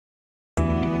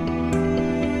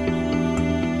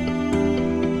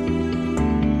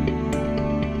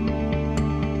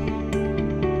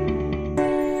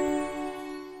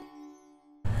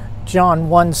John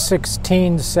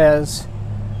 1:16 says,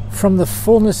 "From the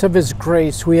fullness of his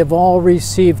grace we have all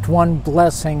received one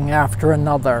blessing after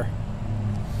another."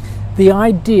 The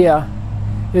idea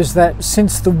is that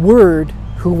since the Word,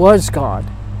 who was God,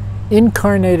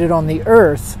 incarnated on the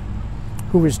earth,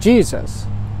 who was Jesus,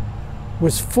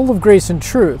 was full of grace and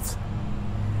truth,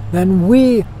 then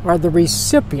we are the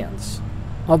recipients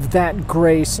of that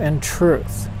grace and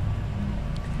truth.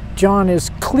 John is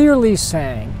clearly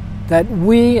saying that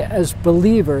we as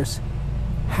believers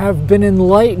have been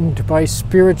enlightened by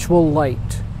spiritual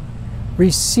light,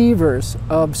 receivers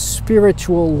of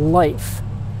spiritual life,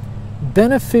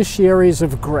 beneficiaries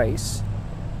of grace,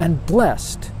 and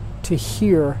blessed to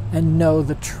hear and know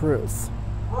the truth.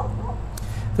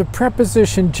 The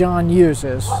preposition John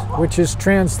uses, which is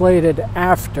translated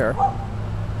after,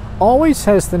 always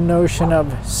has the notion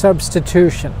of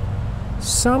substitution.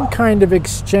 Some kind of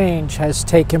exchange has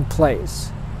taken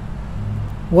place.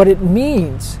 What it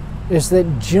means is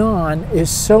that John is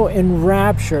so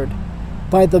enraptured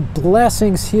by the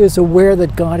blessings he is aware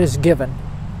that God has given.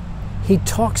 He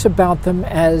talks about them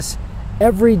as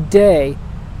every day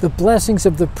the blessings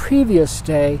of the previous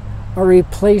day are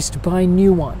replaced by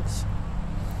new ones.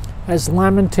 As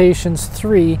Lamentations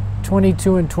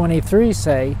 3:22 and 23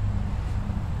 say,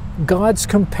 God's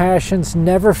compassions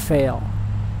never fail.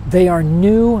 They are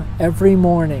new every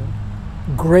morning.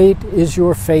 Great is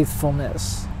your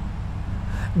faithfulness.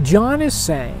 John is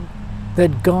saying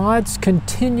that God's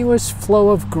continuous flow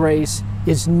of grace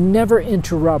is never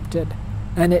interrupted,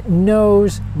 and it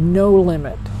knows no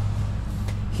limit.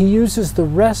 He uses the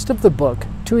rest of the book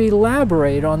to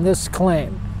elaborate on this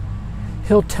claim.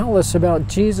 He'll tell us about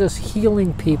Jesus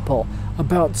healing people,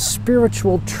 about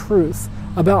spiritual truth,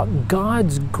 about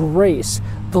God's grace,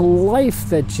 the life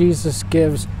that Jesus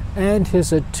gives, and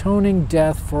his atoning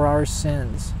death for our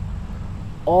sins.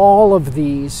 All of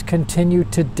these continue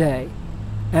today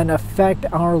and affect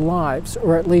our lives,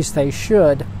 or at least they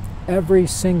should, every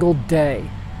single day.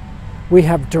 We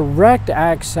have direct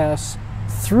access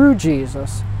through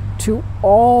Jesus to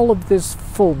all of this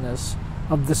fullness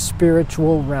of the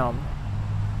spiritual realm.